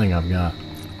which thing I've got.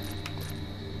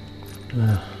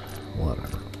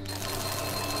 Whatever.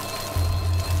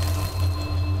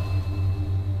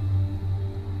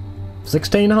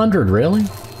 $1,600, really?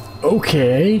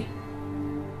 Okay.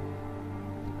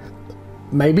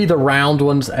 Maybe the round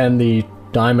ones and the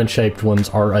diamond-shaped ones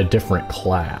are a different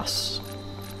class.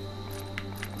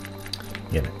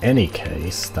 In any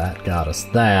case, that got us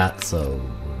that, so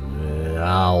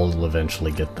I'll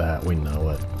eventually get that, we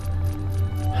know it.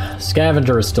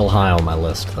 Scavenger is still high on my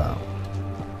list, though.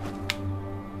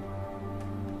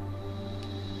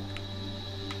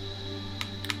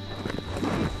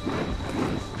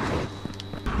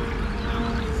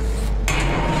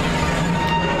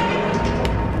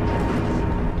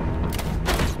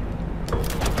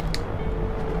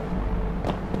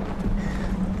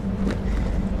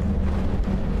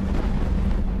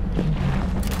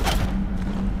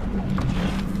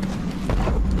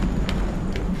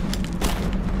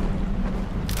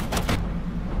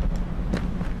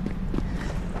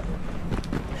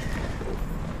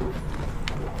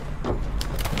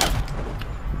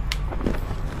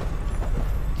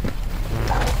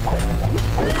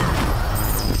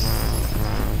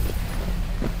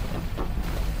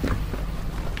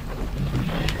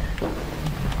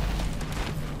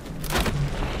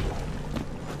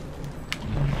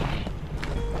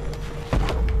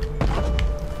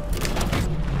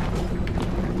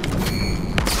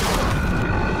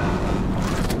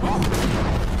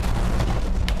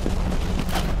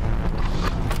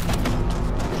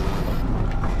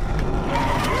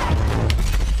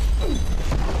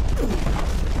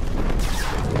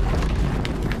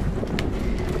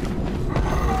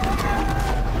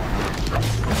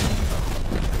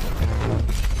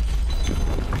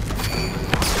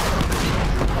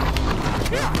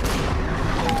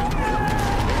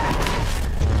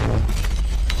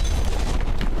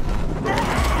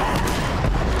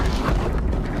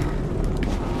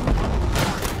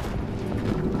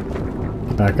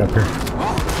 Back up here.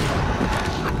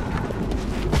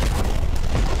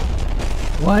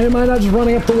 Why am I not just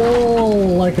running up the wall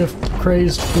like a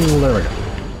crazed fool? There we go.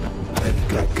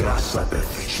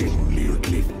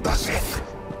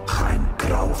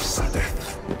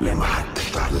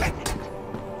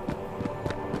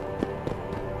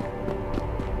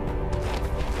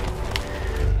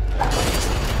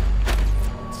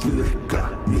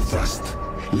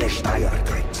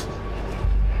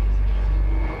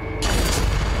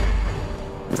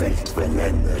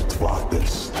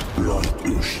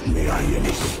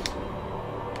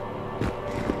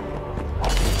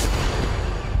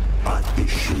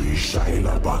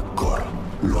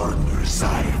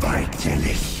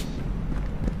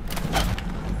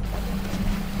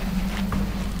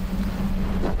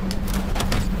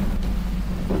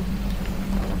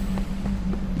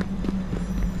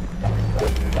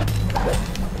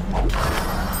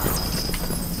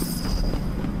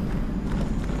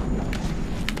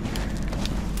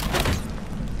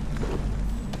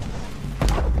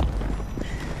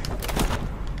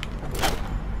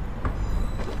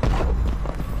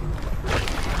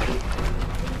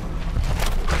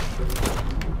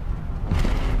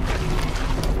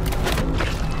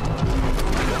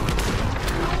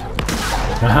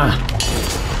 Aha!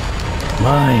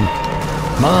 Mine!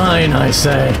 Mine, I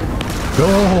say! Go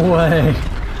away!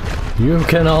 You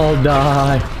can all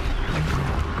die!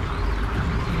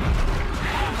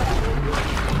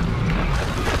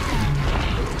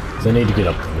 So I need to get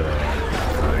up there.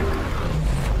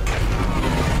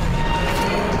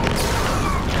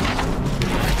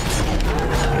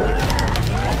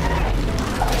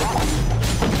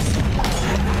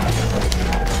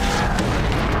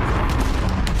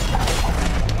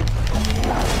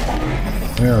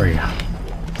 There we go.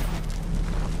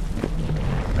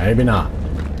 Maybe not.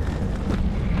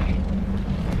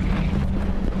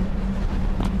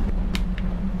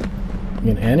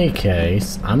 In any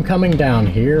case, I'm coming down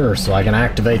here so I can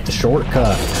activate the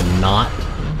shortcut and not,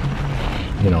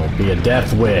 you know, be a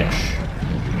death wish.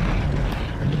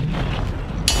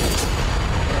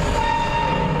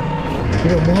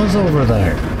 Maybe it was over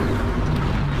there.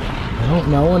 I don't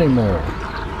know anymore.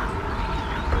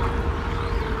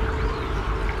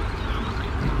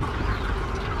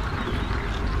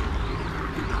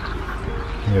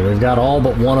 Here, we've got all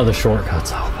but one of the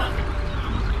shortcuts open.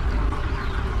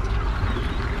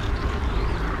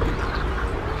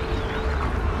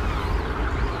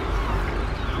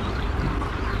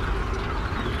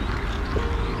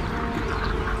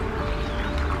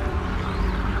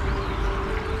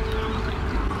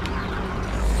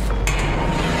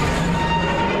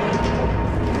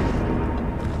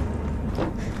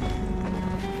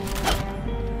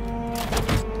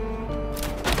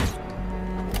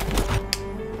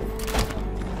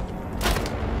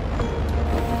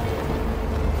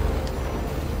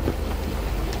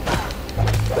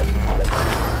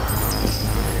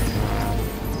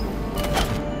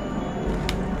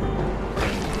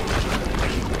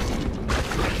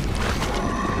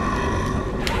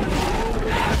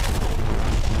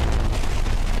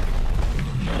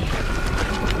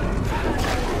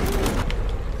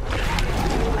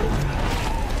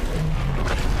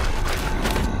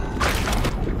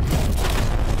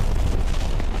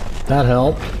 That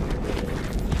helped.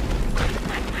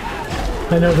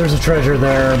 I know there's a treasure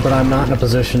there, but I'm not in a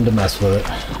position to mess with it.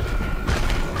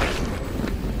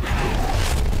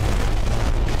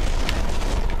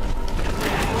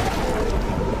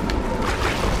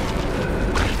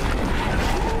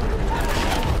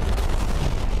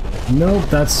 Nope,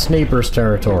 that's Sneaper's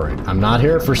territory. I'm not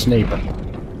here for Sneaper.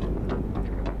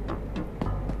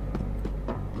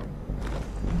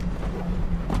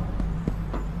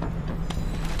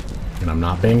 And I'm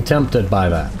not being tempted by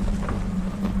that.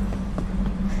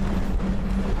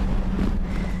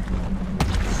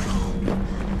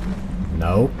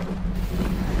 Nope.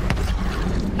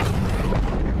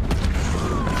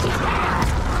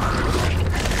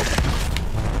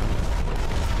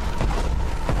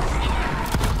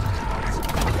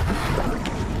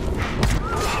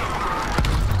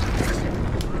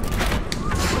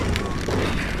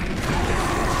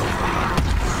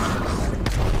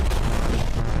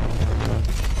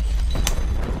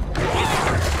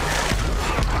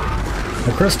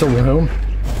 The crystal room.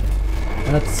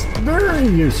 That's very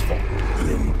useful.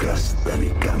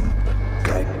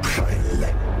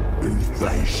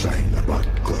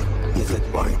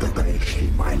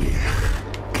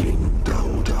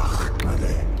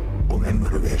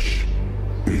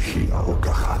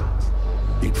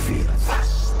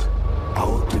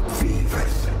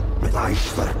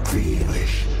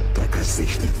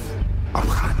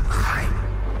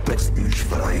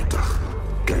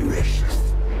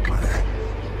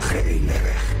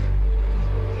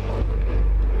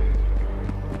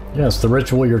 Yes, the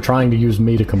ritual you're trying to use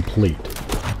me to complete.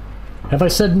 Have I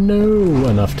said no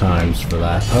enough times for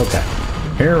that? Okay,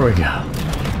 here we go.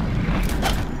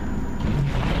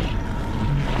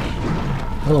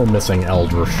 A little missing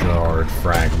Elder Shard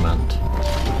fragment.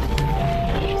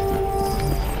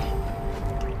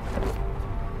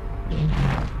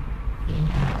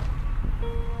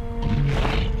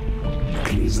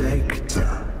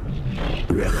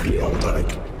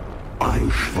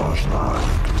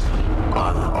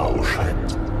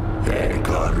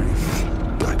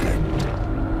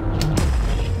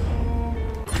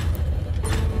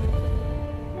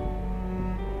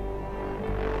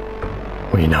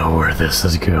 We know where this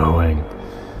is going.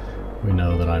 We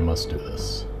know that I must do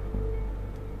this.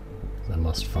 I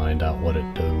must find out what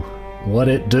it do. What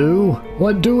it do?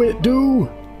 What do it do?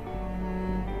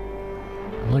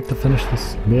 I'd like to finish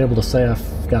this, be able to say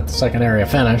I've got the second area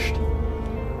finished.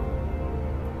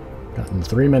 Gotten the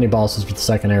 3 mini-bosses for the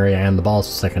second area and the boss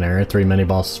for the second area, 3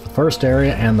 mini-bosses for the first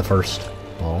area and the first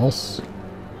boss.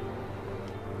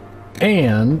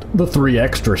 And the 3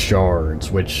 extra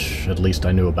shards, which at least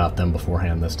I knew about them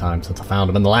beforehand this time since I found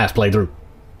them in the last playthrough.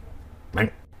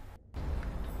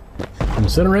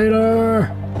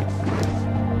 Incinerator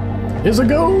is a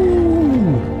go!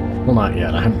 Well, not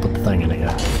yet. I haven't put the thing in it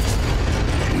yet.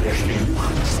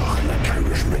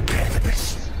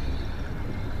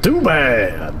 Too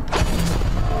bad!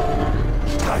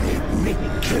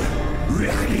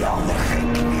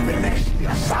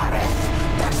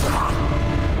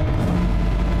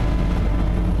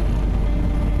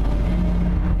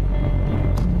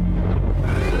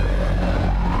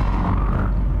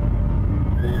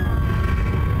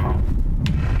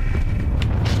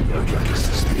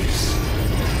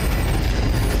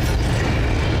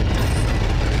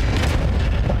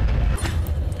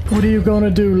 What are you gonna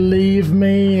do, leave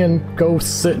me and go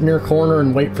sit in your corner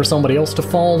and wait for somebody else to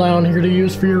fall down here to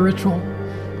use for your ritual?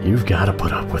 You've gotta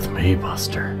put up with me,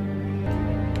 Buster.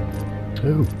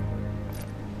 Ooh.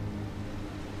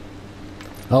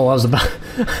 Oh, I was about...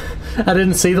 I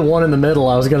didn't see the one in the middle.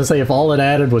 I was gonna say, if all it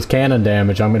added was cannon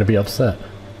damage, I'm gonna be upset.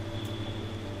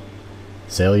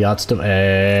 Sail yachts to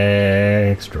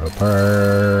extra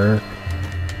perk.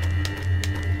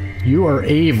 You are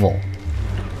evil.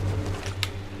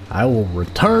 I will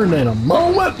return in a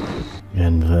moment.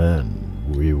 And then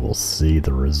we will see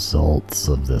the results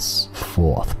of this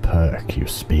 4th perk you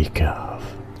speak of.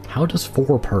 How does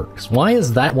 4 perks? Why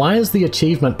is that? Why is the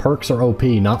achievement perks are OP,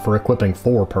 not for equipping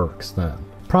 4 perks then?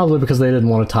 Probably because they didn't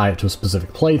want to tie it to a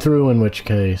specific playthrough, in which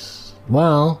case...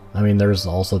 Well, I mean, there's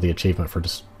also the achievement for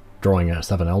destroying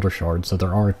 7 Elder Shards, so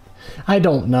there aren't... I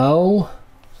don't know.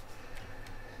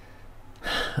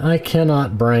 I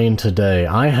cannot brain today.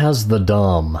 I has the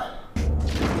dumb.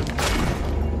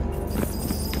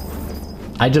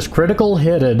 I just critical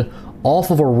hitted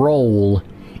off of a roll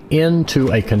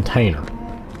into a container.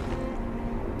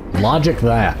 Logic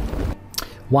that.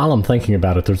 While I'm thinking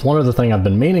about it, there's one other thing I've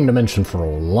been meaning to mention for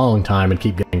a long time and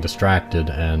keep getting distracted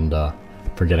and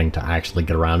forgetting to actually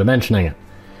get around to mentioning it.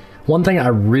 One thing I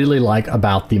really like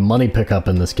about the money pickup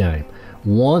in this game.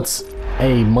 Once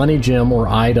a money gem or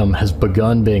item has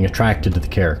begun being attracted to the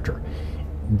character,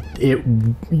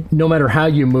 no matter how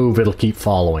you move, it'll keep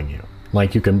following you.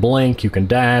 Like, you can blink, you can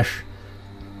dash.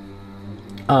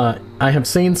 I have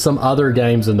seen some other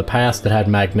games in the past that had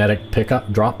magnetic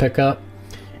drop pickup,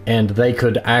 and they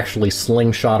could actually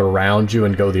slingshot around you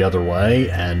and go the other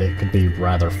way, and it could be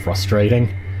rather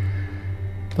frustrating.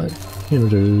 But, you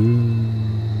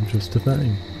know, just a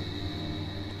thing.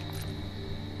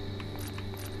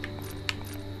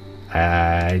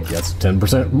 I guess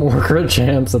 10% more crit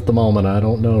chance at the moment. I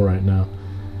don't know right now.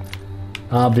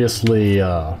 Obviously,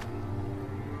 that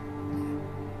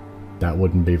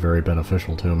wouldn't be very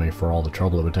beneficial to me for all the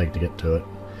trouble it would take to get to it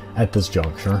at this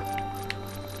juncture.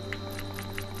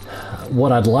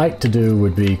 What I'd like to do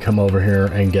would be come over here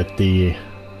and get these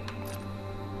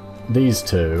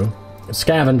 2.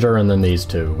 Scavenger and then these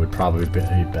 2 would probably be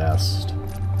best.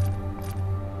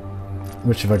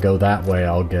 Which if I go that way,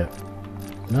 I'll get...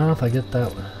 No, if I get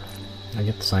that way, I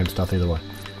get the same stuff either way.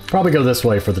 Probably go this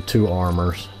way for the 2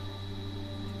 armors.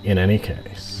 In any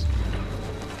case.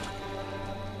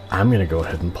 I'm gonna go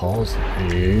ahead and pause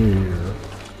here.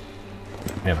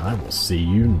 And I will see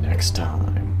you next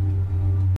time.